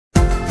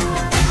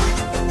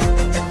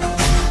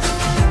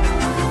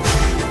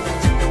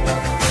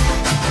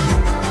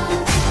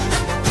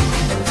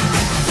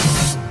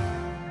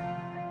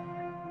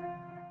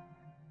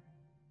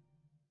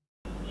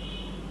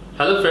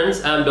Hello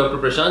friends, I am Dr.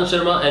 Prashant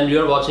Sharma and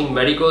you are watching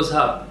MEDICO'S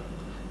Hub.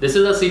 This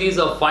is a series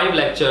of 5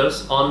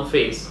 lectures on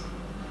face.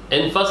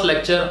 In first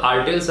lecture,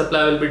 arterial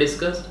supply will be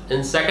discussed.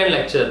 In second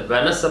lecture,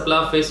 venous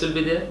supply of face will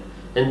be there.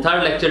 In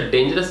third lecture,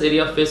 dangerous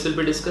area of face will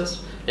be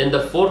discussed. In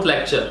the fourth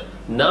lecture,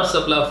 nerve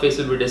supply of face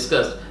will be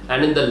discussed.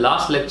 And in the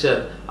last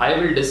lecture, I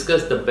will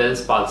discuss the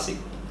Bell's palsy.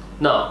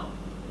 Now,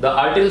 the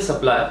arterial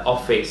supply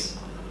of face.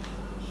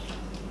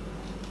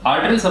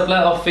 Arterial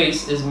supply of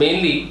face is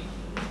mainly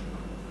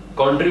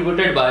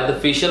contributed by the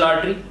facial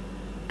artery,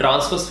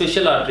 transverse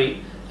facial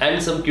artery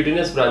and some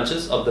cutaneous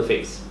branches of the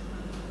face.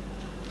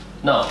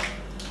 Now,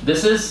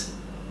 this is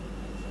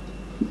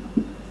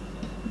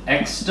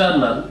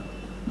external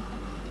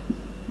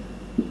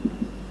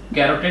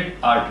carotid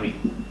artery.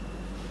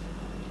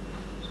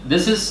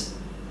 This is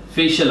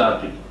facial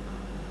artery.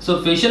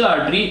 So, facial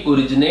artery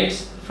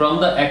originates from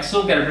the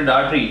external carotid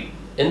artery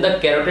in the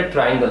carotid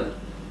triangle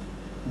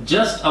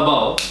just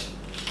above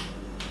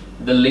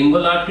the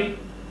lingual artery.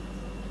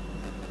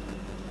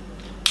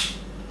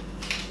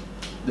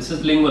 This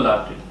is lingual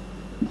artery,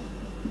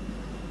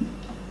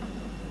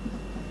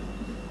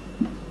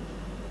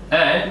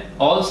 and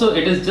also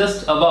it is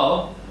just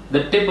above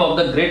the tip of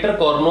the greater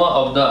cornua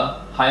of the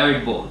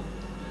hyoid bone.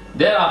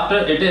 Thereafter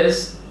it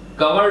is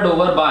covered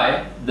over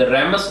by the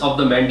ramus of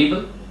the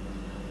mandible,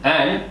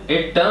 and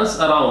it turns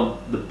around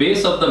the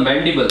base of the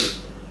mandible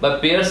by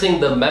piercing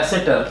the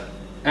masseter,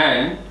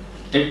 and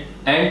it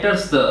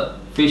enters the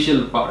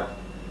facial part.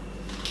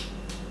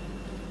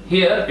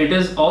 Here it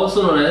is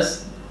also known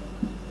as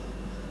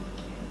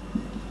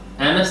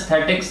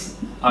Anesthetics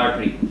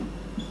Artery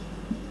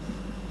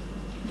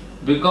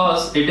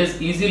because it is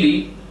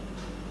easily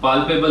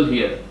palpable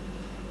here.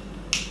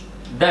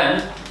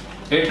 Then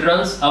it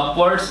runs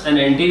upwards and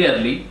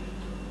anteriorly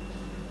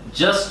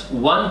just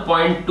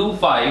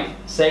 1.25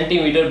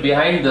 centimeter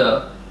behind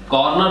the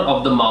corner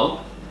of the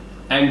mouth,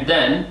 and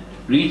then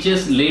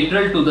reaches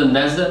lateral to the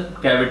nasal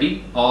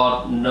cavity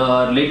or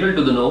lateral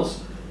to the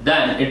nose.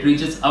 Then it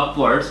reaches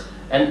upwards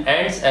and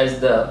ends as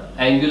the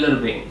angular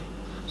vein.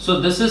 So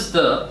this is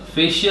the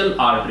facial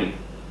artery.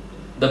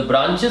 The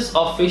branches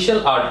of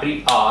facial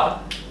artery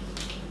are,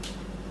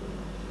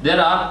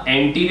 there are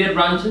anterior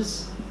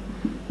branches.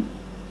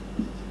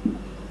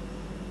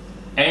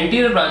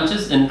 Anterior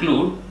branches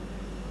include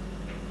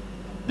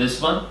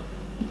this one.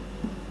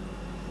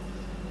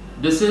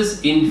 This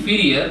is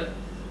inferior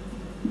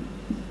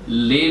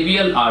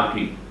labial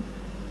artery,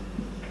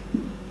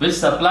 which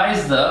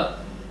supplies the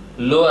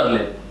lower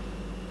lip.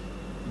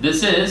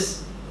 This is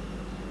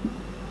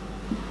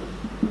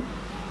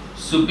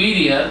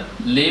superior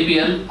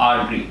labial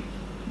artery.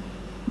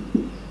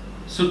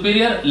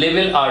 Superior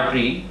labial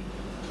artery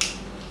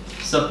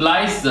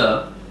supplies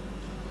the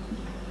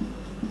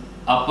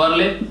upper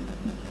lip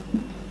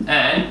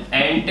and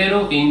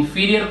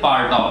antero-inferior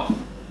part of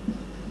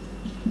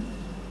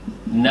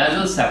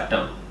nasal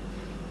septum.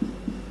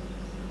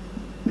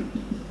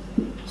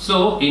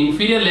 So,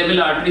 inferior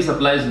labial artery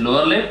supplies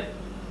lower lip,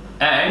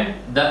 and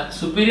the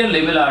superior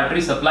labial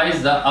artery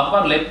supplies the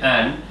upper lip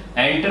and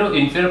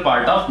antero-inferior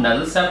part of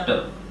nasal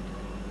septum.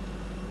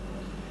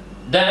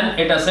 Then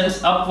it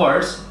ascends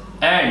upwards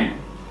and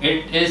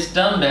it is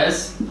termed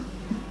as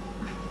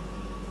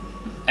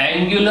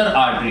angular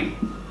artery.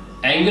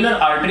 Angular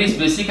artery is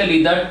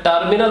basically the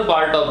terminal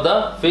part of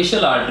the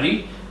facial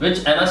artery which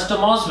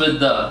anastomoses with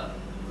the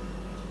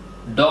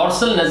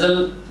dorsal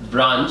nasal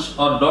branch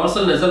or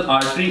dorsal nasal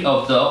artery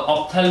of the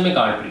ophthalmic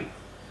artery.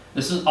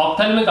 This is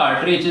ophthalmic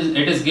artery,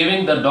 it is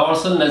giving the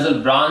dorsal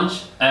nasal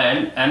branch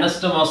and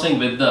anastomosing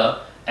with the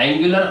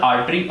angular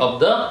artery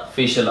of the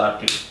facial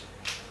artery.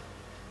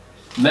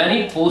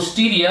 Many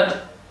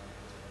posterior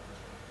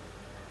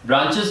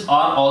branches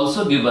are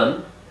also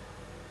given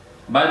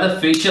by the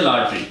facial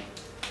artery,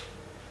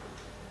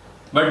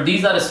 but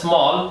these are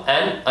small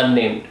and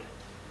unnamed.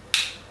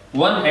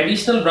 One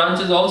additional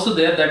branch is also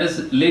there, that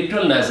is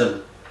lateral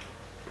nasal.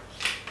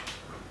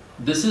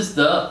 This is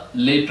the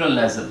lateral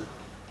nasal.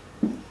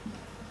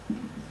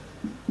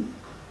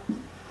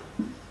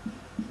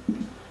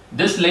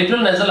 This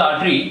lateral nasal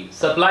artery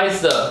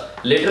supplies the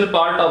lateral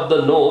part of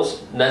the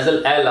nose,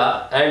 nasal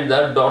ala, and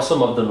the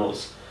dorsum of the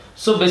nose.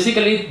 So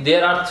basically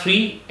there are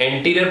 3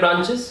 anterior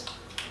branches: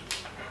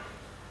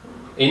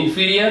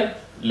 inferior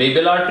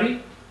labial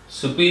artery,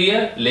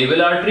 superior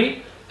labial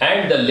artery,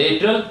 and the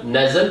lateral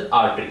nasal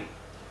artery.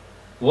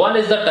 One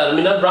is the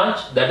terminal branch,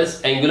 that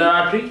is angular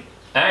artery,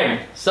 and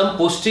some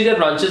posterior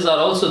branches are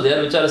also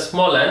there which are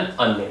small and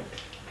unnamed.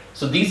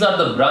 So these are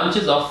the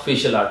branches of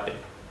facial artery.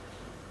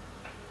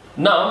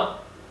 Now,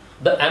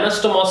 the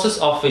anastomosis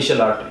of facial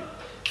artery.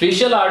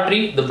 Facial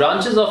artery, the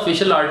branches of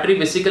facial artery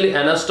basically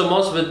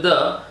anastomose with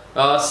the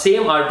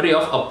same artery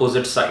of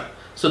opposite side.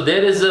 So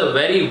there is a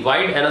very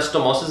wide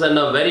anastomosis and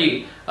a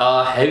very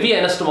heavy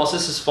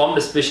anastomosis is formed,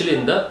 especially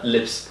in the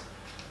lips.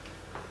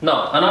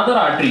 Now, another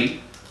artery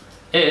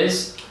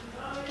is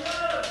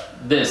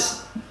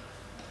this,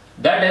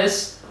 that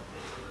is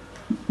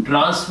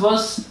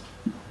transverse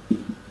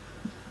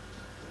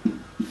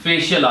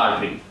facial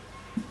artery.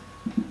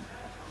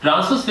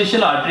 Transverse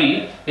facial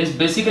artery is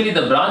basically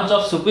the branch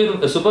of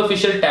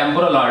superficial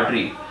temporal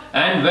artery,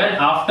 and when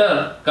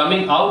after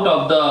coming out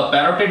of the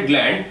parotid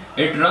gland,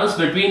 it runs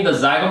between the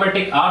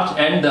zygomatic arch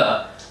and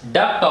the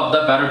duct of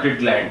the parotid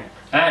gland,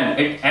 and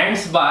it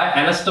ends by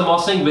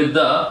anastomosing with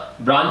the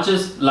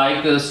branches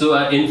like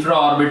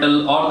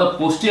infraorbital or the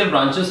posterior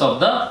branches of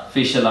the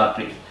facial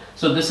artery.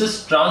 So this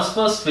is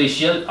transverse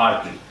facial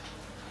artery.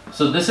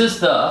 So this is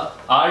the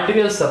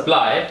arterial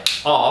supply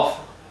of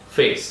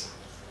face.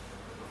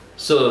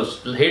 So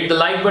hit the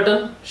like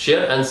button,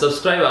 share and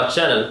subscribe our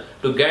channel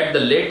to get the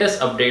latest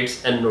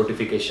updates and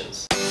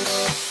notifications.